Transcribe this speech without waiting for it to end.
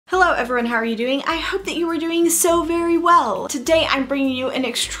Hello everyone, how are you doing? I hope that you are doing so very well. Today I'm bringing you an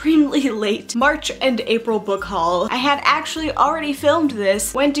extremely late March and April book haul. I had actually already filmed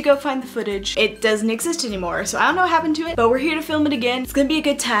this, went to go find the footage. It doesn't exist anymore, so I don't know what happened to it, but we're here to film it again. It's gonna be a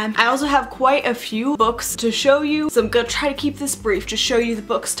good time. I also have quite a few books to show you, so I'm gonna try to keep this brief, just show you the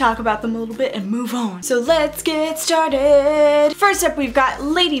books, talk about them a little bit, and move on. So let's get started. First up, we've got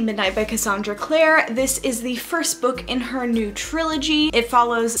Lady Midnight by Cassandra Clare. This is the first book in her new trilogy. It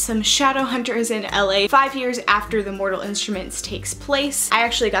follows some shadow hunters in LA 5 years after the Mortal Instruments takes place. I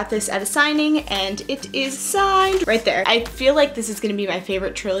actually got this at a signing and it is signed right there. I feel like this is gonna be my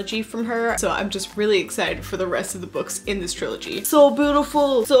favorite trilogy from her, so I'm just really excited for the rest of the books in this trilogy. So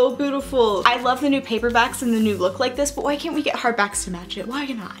beautiful, so beautiful. I love the new paperbacks and the new look like this, but why can't we get hardbacks to match it? Why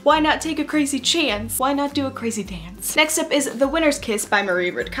not? Why not take a crazy chance? Why not do a crazy dance? Next up is The Winner's Kiss by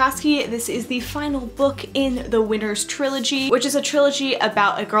Marie Rudkowski. This is the final book in the Winner's trilogy, which is a trilogy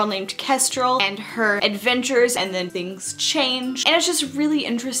about a girl named Kestrel and her adventures, and then things change. And it's just really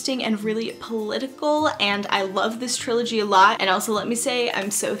interesting and really political, and I love this trilogy a lot. And also let me say, I'm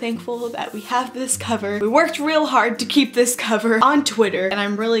so thankful that we have this cover. We worked real hard to keep this cover on Twitter, and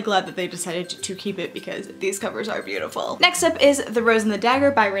I'm really glad that they decided to keep it because these covers are beautiful. Next up is The Rose and the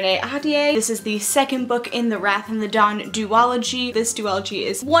Dagger by Renee Ahdieh. This is the second book in the Wrath and the Dawn duology. This duology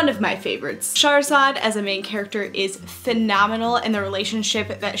is one of my favorites. Shahrazad as a main character is phenomenal, and the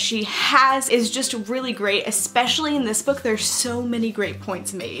relationship that she has is just really great, especially in this book. There's so many great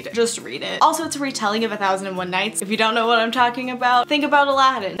points made. Just read it. Also, it's a retelling of 1001 Nights. If you don't know what I'm talking about, think about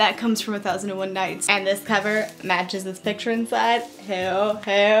Aladdin. That comes from 1001 Nights. And this cover matches this picture inside. Hell.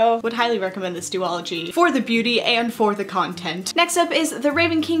 Would highly recommend this duology for the beauty and for the content. Next up is The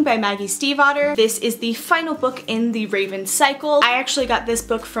Raven King by Maggie Stiefvater. This is the final book in the Raven cycle. I actually got this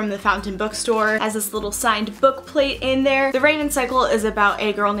book from the Fountain Bookstore. It has this little signed book plate in there. The Raven cycle is about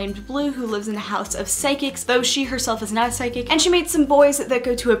a girl named Blue who lives in a house of psychics, though she herself is not a psychic, and she meets some boys that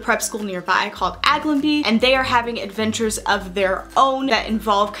go to a prep school nearby called Aglenby, and they are having adventures of their own that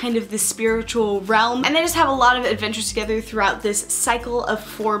involve kind of the spiritual realm, and they just have a lot of adventures together throughout this cycle of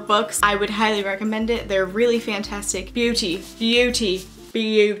 4 books. I would highly recommend it. They're really fantastic. Beauty.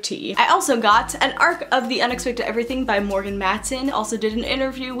 I also got an arc of The Unexpected Everything by Morgan Matson. Also did an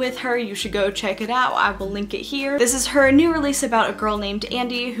interview with her. You should go check it out. I will link it here. This is her new release about a girl named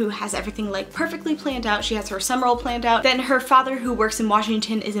Andy who has everything like perfectly planned out. She has her summer all planned out. Then her father, who works in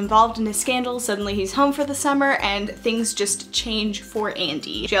Washington, is involved in a scandal. Suddenly he's home for the summer and things just change for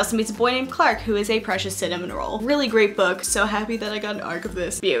Andy. She also meets a boy named Clark who is a precious cinnamon roll. Really great book. So happy that I got an arc of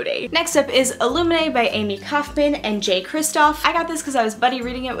this. Beauty. Next up is Illuminae by Amy Kaufman and Jay Kristoff. I got this because I was buddy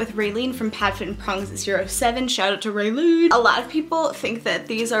reading it with Raylene from Padfoot and Prongs 07. Shout out to Raylene. A lot of people think that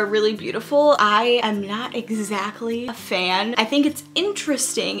these are really beautiful. I am not exactly a fan. I think it's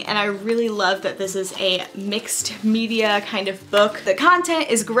interesting, and I really love that this is a mixed media kind of book. The content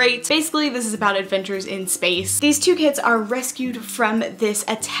is great. Basically, this is about adventures in space. These 2 kids are rescued from this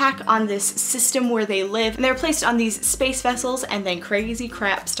attack on this system where they live, and they're placed on these space vessels, and then crazy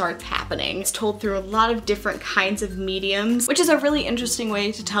crap starts happening. It's told through a lot of different kinds of mediums, which is a really interesting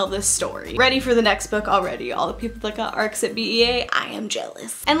way to tell this story. Ready for the next book already. All the people that got arcs at BEA, I am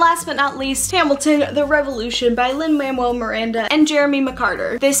jealous. And last but not least, Hamilton: The Revolution by Lin-Manuel Miranda and Jeremy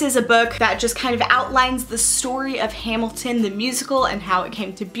McCarter. This is a book that just kind of outlines the story of Hamilton, the musical, and how it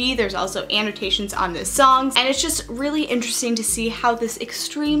came to be. There's also annotations on the songs, and it's just really interesting to see how this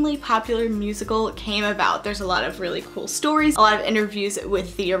extremely popular musical came about. There's a lot of really cool stories, a lot of interviews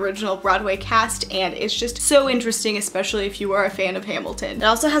with the original Broadway cast, and it's just so interesting, especially if you are a fan of Hamilton. It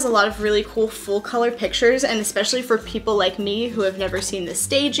also has a lot of really cool full color pictures, and especially for people like me who have never seen the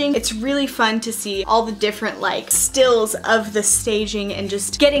staging, it's really fun to see all the different like stills of the staging and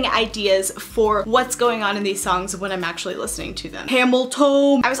just getting ideas for what's going on in these songs when I'm actually listening to them.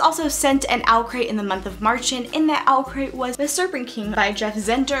 Hamilton! I was also sent an owl crate in the month of March, and in that owl crate was The Serpent King by Jeff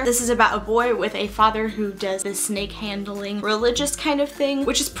Zenter. This is about a boy with a father who does the snake handling religious kind of thing,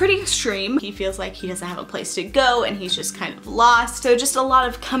 which is pretty extreme. He feels like he doesn't have a place to go and he's just kind of lost. So just a lot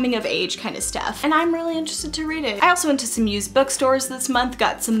of coming of age kind of stuff, and I'm really interested to read it. I also went to some used bookstores this month,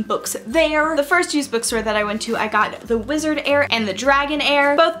 got some books there. The first used bookstore that I went to, I got The Wizard Heir and The Dragon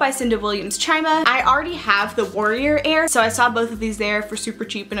Heir, both by Cinda Williams Chima. I already have The Warrior Heir, so I saw both of these there for super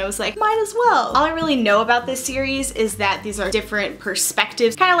cheap, and I was like, might as well. All I really know about this series is that these are different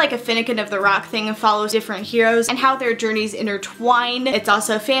perspectives, kind of like a Finnegan of the Rock thing, and follows different heroes and how their journeys intertwine. It's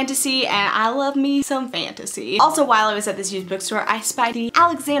also fantasy, and I love me some fantasy. Also, while I was at this used bookstore, I I spied the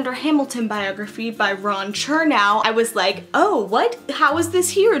Alexander Hamilton biography by Ron Chernow. I was like, oh, what? How is this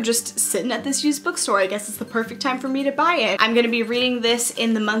here? Just sitting at this used bookstore. I guess it's the perfect time for me to buy it. I'm gonna be reading this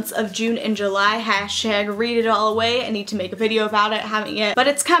in the months of June and July. Hashtag read it all away. I need to make a video about it. Haven't yet, but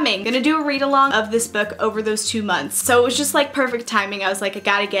it's coming. Gonna do a read along of this book over those 2 months. So it was just like perfect timing. I was like, I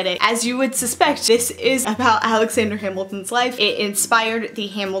gotta get it. As you would suspect, this is about Alexander Hamilton's life. It inspired the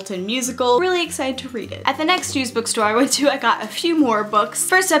Hamilton musical. Really excited to read it. At the next used bookstore I went to, I got a few more books.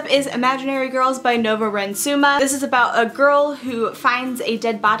 First up is Imaginary Girls by Nova Rensuma. This is about a girl who finds a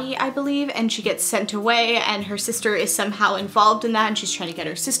dead body, I believe, and she gets sent away, and her sister is somehow involved in that, and she's trying to get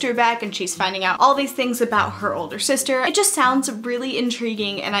her sister back, and she's finding out all these things about her older sister. It just sounds really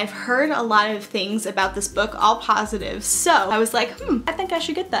intriguing, and I've heard a lot of things about this book, all positive, so I was like, I think I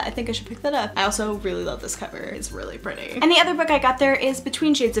should get that. I think I should pick that up. I also really love this cover. It's really pretty. And the other book I got there is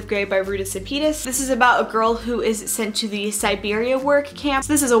Between Shades of Grey by Ruta Sepetys. This is about a girl who is sent to the Siberia work camp.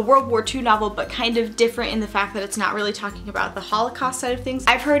 So this is a World War II novel, but kind of different in the fact that it's not really talking about the Holocaust side of things.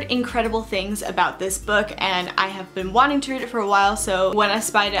 I've heard incredible things about this book, and I have been wanting to read it for a while, so when I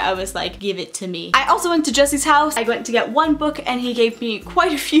spied it, I was like, give it to me. I also went to Jesse's house. I went to get one book, and he gave me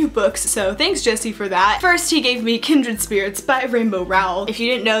quite a few books, so thanks, Jesse, for that. First, he gave me Kindred Spirits by Rainbow Rowell. If you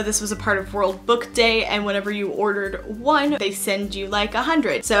didn't know, this was a part of World Book Day, and whenever you ordered one, they send you like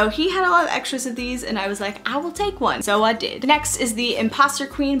 100. So he had a lot of extras of these, and I was like, I will take one. So I did. Next is The Imposter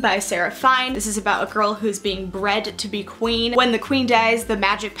Queen by Sarah Fine. This is about a girl who's being bred to be queen. When the queen dies, the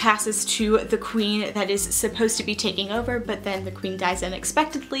magic passes to the queen that is supposed to be taking over, but then the queen dies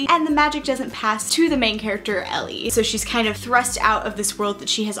unexpectedly, and the magic doesn't pass to the main character, Ellie. So she's kind of thrust out of this world that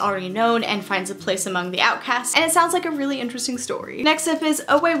she has already known and finds a place among the outcasts, and it sounds like a really interesting story. Next up is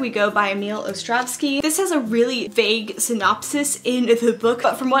Away We Go by Emil Ostrovsky. This has a really vague synopsis in the book,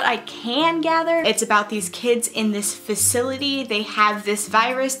 but from what I can gather, it's about these kids in this facility. They have this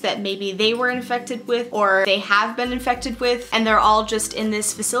virus that maybe they were infected with, or they have been infected with, and they're all just in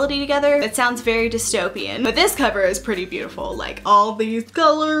this facility together. That sounds very dystopian, but this cover is pretty beautiful, like all these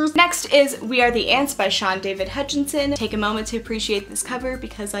colors. Next is We Are the Ants by Sean David Hutchinson. Take a moment to appreciate this cover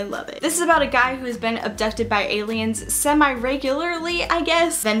because I love it. This is about a guy who has been abducted by aliens semi-regularly, I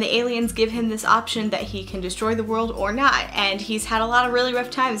guess. Then the aliens give him this option that he can destroy the world or not, and he's had a lot of really rough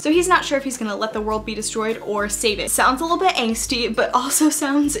times, so he's not sure if he's gonna let the world be destroyed or save it. Sounds a little bit angsty, but also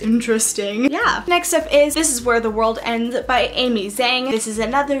sounds interesting. Yeah. Next up is This Is Where the World Ends by Amy Zhang. This is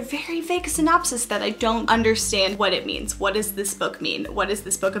another very vague synopsis that I don't understand what it means. What does this book mean? What is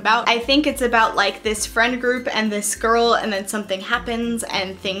this book about? I think it's about like this friend group and this girl, and then something happens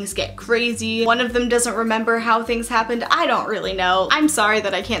and things get crazy. One of them doesn't remember how things happened. I don't really know. I'm sorry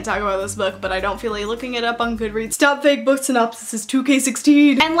that I can't talk about this book, but I don't feel like looking it up on Goodreads. Stop fake book synopsis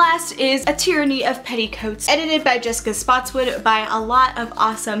 2K16. And last is A Tyranny of Petticoats, edited by Jessica Spotswood by a lot of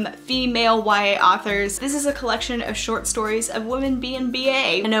awesome female YA authors. This is a collection of short stories of women being BA.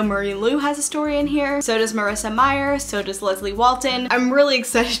 I know Marie Lu has a story in here, so does Marissa Meyer, so does Leslie Walton. I'm really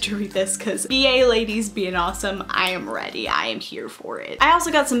excited to read this because BA ladies being awesome, I am ready. I am here for it. I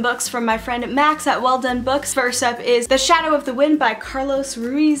also got some books from my friend Max at Well Done Books. First up is The Shadow of the Wind by Carlos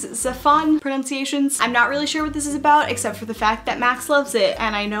Ruiz Zafón. Pronunciations. I'm not really sure what this is about except for the fact that Max loves it,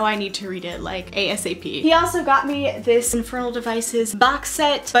 and I know I need to read it like ASAP. He also got me this Infernal Devices box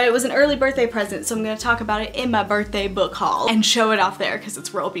set, but it was an early birthday present, so I'm gonna talk about it in my birthday book haul and show it off there because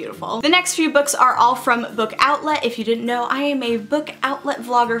it's real beautiful. The next few books are all from Book Outlet. If you didn't know, I am a Book Outlet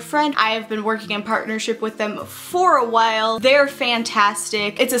vlogger friend. I have been working in partnership with them for a while. They're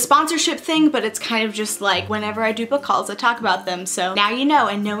fantastic. It's a sponsorship thing, but it's kind of just like whenever I do book hauls, I talk about them, so now you know,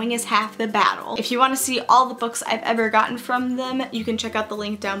 and knowing is half the battle. If you want to see all the books I've ever gotten from them, you can check out the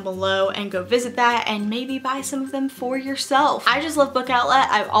link down below and go visit that and maybe buy some of them for yourself. I just love Book Outlet.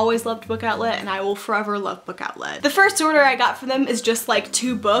 I've always loved Book Outlet, and I will forever love Book Outlet. The first order I got from them is just like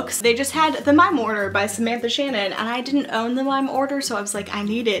 2 books. They just had The Mime Order by Samantha Shannon, and I didn't own The Mime Order, so I was like, I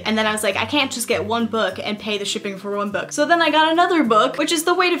need it. And then I was like, I can't just get 1 book and pay the shipping for 1 book. So then I got another book, which is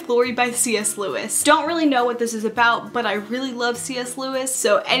The Weight of Glory by C.S. Lewis. Don't really know what this is about, but I really love C.S. Lewis,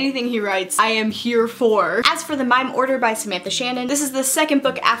 so anything he writes, I am here for. As for The Mime Order by Samantha Shannon, this is the second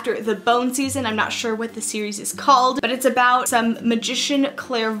book after The Bone Season. I'm not sure what the series is called, but it's about some magician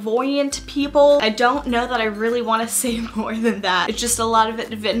clairvoyant people. I don't know that I really want to say more than that. It's just a lot of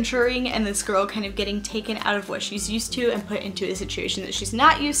adventuring and this girl kind of getting taken out of what she's used to and put into a situation that she's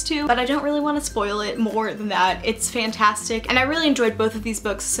not used to, but I don't really want to spoil it more than that. It's fantastic, and I really enjoyed both of these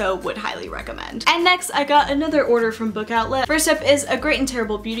books, so would highly recommend. And next, I got another order from Book Outlet. First up is A Great and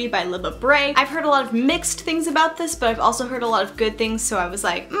Terrible Beauty by Libba Bray. I've heard a lot of mixed things about this, but I've also heard a lot of good things, so I was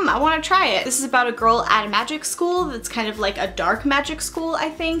like, I want to try it. This is about a girl at a magic school that's kind of like a dark magic school, I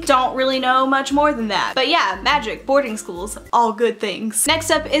think. Don't really know much more than that. But yeah, magic, boarding schools, all good things.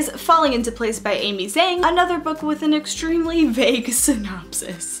 Next up is Falling Into Place by Amy Zhang, another book with an extremely vague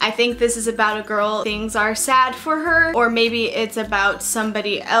synopsis. I think this is about a girl, things are sad for her, or maybe it's about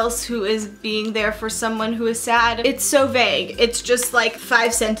somebody else who is being there for someone who is sad. It's so vague. It's just like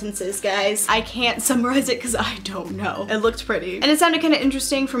 5 sentences, guys. I can't summarize it because I don't know. It looked pretty. And it sounded kind of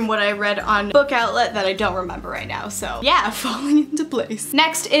interesting from what I read on Book Outlet that I don't remember right now. So yeah, Falling Into Place.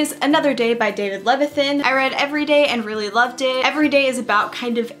 Next is Another Day by David Levithan. I read Every Day and really loved it. Every Day is about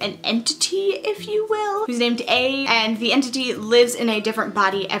kind of an entity, if you will, who's named A, and the entity lives in a different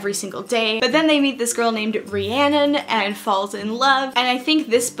body every single day. But then they meet this girl named Rhiannon and falls in love. And I think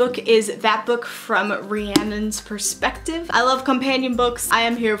this book is that book from Rhiannon's perspective. I love companion books. I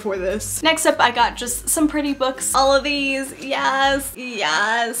am here for this. Next up, I got just some pretty books. All of these, yes,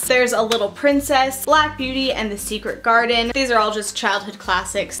 yes. There's A Little Princess, Black Beauty, and The Secret Garden. These are all just childhood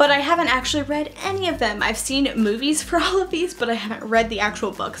classics, but I haven't actually read any of them. I've seen movies for all of these, but I haven't read the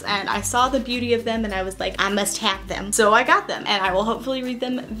actual books, and I saw the beauty of them and I was like, I must have them. So I got them, and I will hopefully read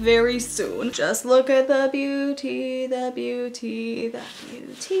them very soon. Just look at the beauty, the beauty, the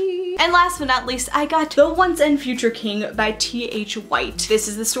beauty. And last but not least, I got The Once and Future King by T.H. White. This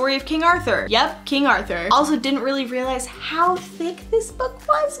is the story of King Arthur. Yep, King Arthur. Also didn't really realize how thick this book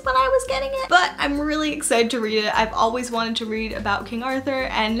was when I was getting it, but I'm really excited to read it. I've always wanted to read about King Arthur,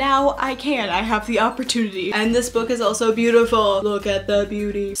 and now I can. I have the opportunity. And this book is also beautiful. Look at the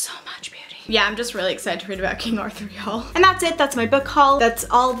beauty. So much beauty. Yeah, I'm just really excited to read about King Arthur, y'all. And that's it. That's my book haul. That's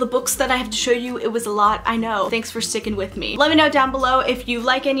all the books that I have to show you. It was a lot, I know. Thanks for sticking with me. Let me know down below if you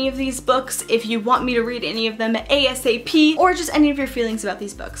like any of these books, if you want me to read any of them ASAP, or just any of your feelings about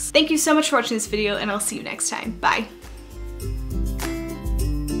these books. Thank you so much for watching this video, and I'll see you next time. Bye.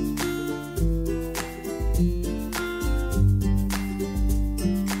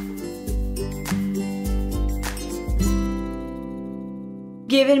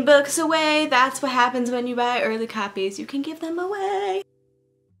 Giving books away, that's what happens when you buy early copies. You can give them away.